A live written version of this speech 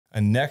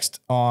And next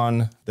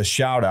on the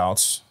shout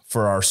outs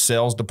for our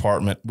sales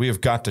department, we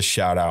have got to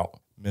shout out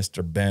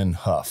Mr. Ben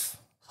Hough.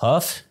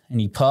 Huff,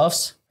 and he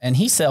puffs, and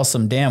he sells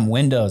some damn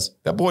windows.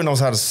 That boy knows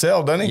how to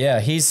sell, doesn't he? Yeah,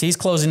 he's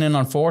closing in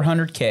on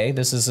 400K.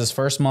 This is his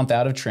first month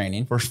out of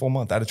training. First full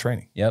month out of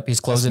training. Yep, he's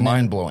closing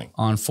mind-blowing.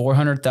 on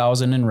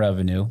 400,000 in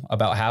revenue,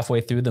 about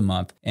halfway through the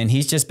month. And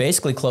he's just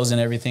basically closing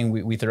everything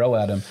we throw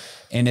at him.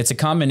 And it's a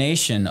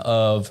combination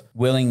of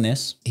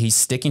willingness. He's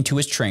sticking to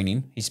his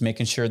training. He's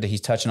making sure that he's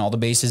touching all the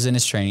bases in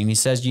his training. He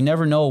says, you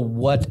never know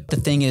what the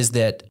thing is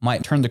that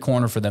might turn the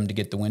corner for them to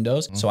get the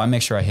windows. So I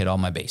make sure I hit all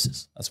my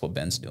bases. That's what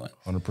Ben's doing.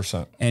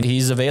 100%. And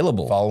he's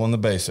available. Following the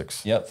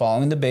basics. Yep,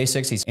 following the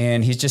basics. He's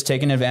just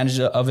taking advantage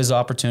of his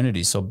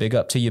opportunities. So big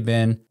up to you,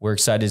 Ben. We're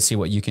excited to see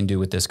what you can do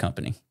with this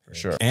company. For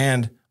sure.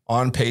 And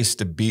on pace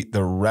to beat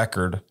the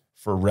record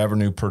for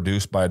revenue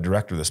produced by a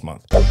director this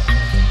month.